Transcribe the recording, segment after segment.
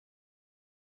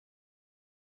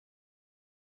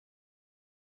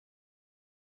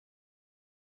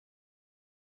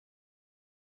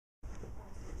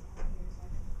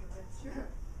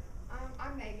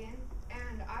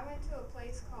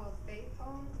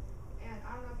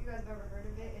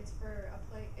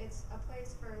it's a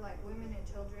place for like women and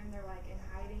children. They're like in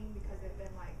hiding because they've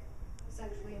been like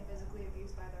sexually and physically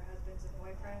abused by their husbands and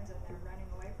boyfriends, and they're running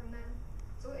away from them.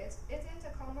 So it's in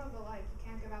Tacoma, but like you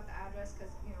can't give out the address because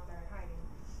they're in hiding.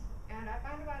 And I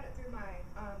found about it through my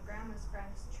grandma's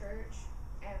friend's church,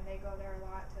 and they go there a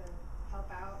lot to help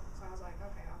out. So I was like,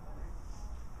 okay, I'll go there.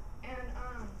 And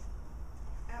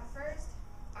at first,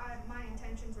 my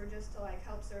intentions were just to like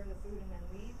help serve the food and then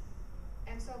leave.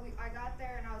 And so I got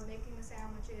there and I was making the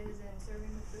sandwiches and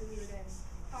serving the food and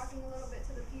talking a little bit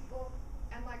to the people.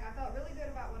 And like I felt really good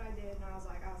about what I did, and I was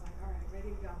like, all right,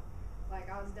 ready to go.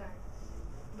 Like I was done.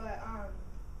 But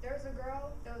there was a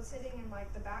girl that was sitting in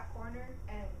like the back corner,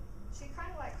 and she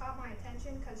kind of like caught my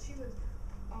attention because she was,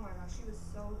 oh my gosh, she was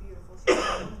so beautiful. She was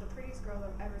like one of the prettiest girls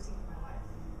I've ever seen in my life.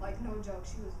 Like no joke,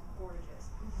 she was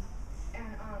gorgeous.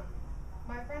 And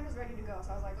my friend was ready to go,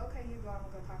 so I was like, okay, you go. I'm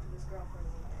gonna go talk to this girl for a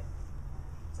little bit.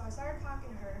 So I started talking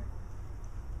to her,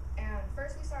 and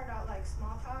first we started out like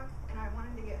small talk, and I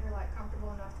wanted to get her like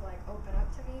comfortable enough to like open up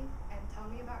to me and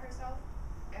tell me about herself.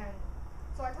 And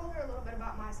so I told her a little bit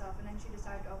about myself, and then she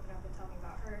decided to open up and tell me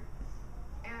about her.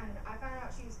 And I found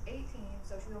out she's 18,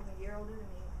 so she's only a year older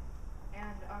than me.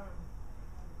 And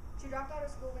she dropped out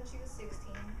of school when she was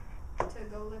 16 to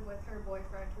go live with her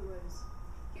boyfriend,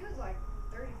 he was like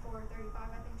 34, 35,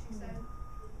 I think she said.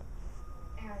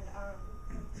 And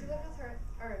she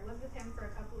lived with him for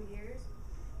a couple of years,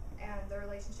 and the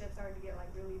relationship started to get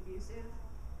like really abusive.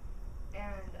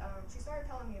 And she started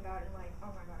telling me about it, and like,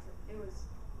 oh my gosh, it was,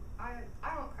 I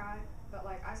don't cry, but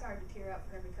like I started to tear up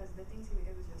for her because the things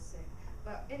it was just sick.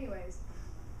 But anyways,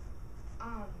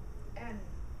 and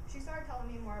she started telling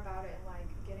me more about it and like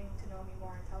getting to know me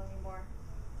more and telling me more.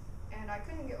 And I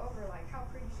couldn't get over like how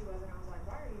pretty she was, and I was like,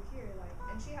 why are you here? Like,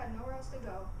 and she had nowhere else to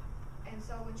go. And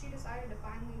so when she decided to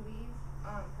finally leave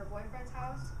her boyfriend's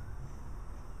house,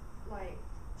 like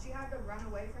she had to run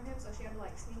away from him, so she had to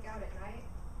like sneak out at night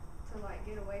to like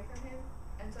get away from him.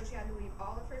 And so she had to leave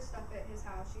all of her stuff at his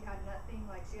house. She had nothing,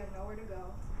 like she had nowhere to go.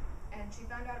 And she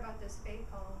found out about this faith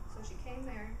home, so she came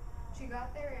there. She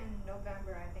got there in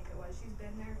November, I think it was. She's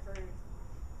been there for,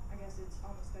 I guess it's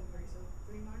almost February, so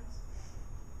 3 months.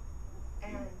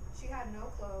 And she had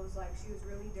no clothes, like she was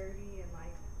really dirty, and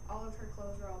like all of her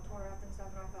clothes were all tore up and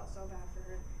stuff, and I felt so bad for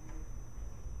her.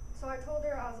 So I told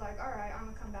her, I was like, all right,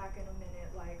 I'm gonna come back in a minute,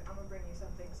 like I'm gonna bring you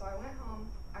something. So I went home,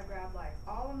 I grabbed like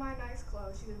all of my nice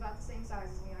clothes. She was about the same size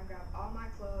as me. I grabbed all my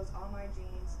clothes, all my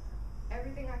jeans,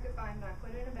 everything I could find, and I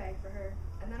put it in a bag for her.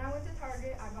 And then I went to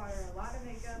Target. I bought her a lot of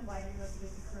makeup, like I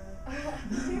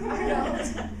know.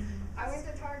 I went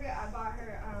to Target. I bought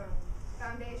her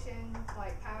foundation,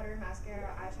 like powder, mascara,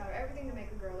 eyeshadow, everything to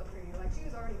make a girl look pretty. Like she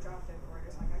was already dropped in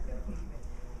gorgeous, like I couldn't believe it.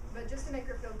 But just to make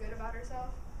her feel good about herself.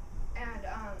 And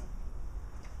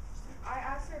I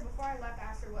asked her before I left,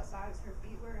 what size her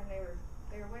feet were, and they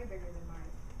were way bigger than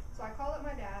mine. So I called up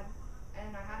my dad,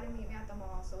 and I had him meet me at the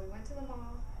mall. So we went to the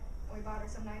mall, and we bought her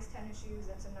some nice tennis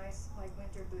shoes and some nice like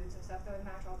winter boots and stuff that would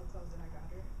match all the clothes that I got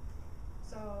her.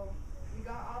 So we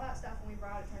got all that stuff and we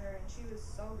brought it to her, and she was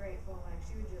so grateful. Like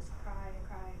she would just cry and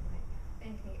like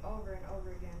thank me over and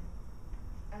over again.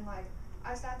 And like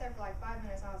I sat there for like 5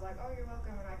 minutes, and I was like, oh, you're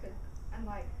welcome. And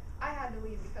like I had to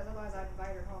leave because otherwise I'd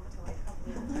invite her home to like come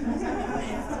live.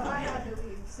 So I had to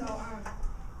leave. So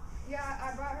yeah,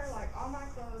 I brought her like all my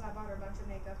clothes. I bought her a bunch of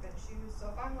makeup and shoes.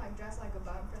 So if I'm like dressed like a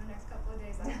bum for the next couple of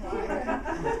days, that's why.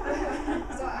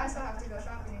 So I still have to go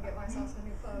shopping and get myself some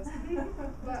new clothes.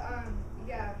 But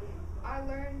yeah, I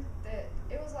learned that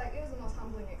it was the most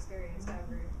humbling experience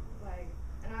ever. Like,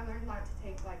 and I learned not to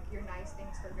take like your nice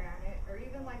things for granted, or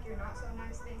even like your not so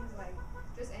nice things, like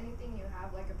just anything you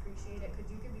have, like appreciate it, because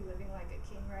you could be living like a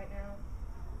king right now,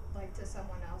 like to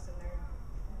someone else, and they're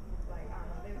like, I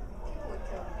don't know, people would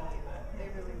kill to be you.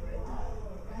 They really would.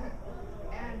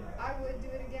 And I would do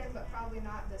it again, but probably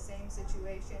not the same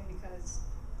situation, because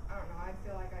I don't know, I'd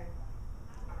feel like I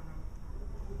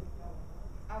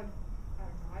don't know.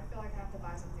 I'd feel like I have to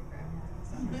buy something for everything.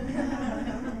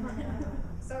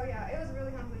 So yeah, it was a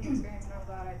really humbling experience, and I'm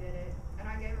glad I did it. And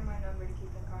I gave her my number to keep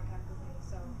in contact with me.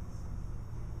 So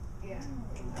yeah,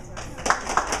 that's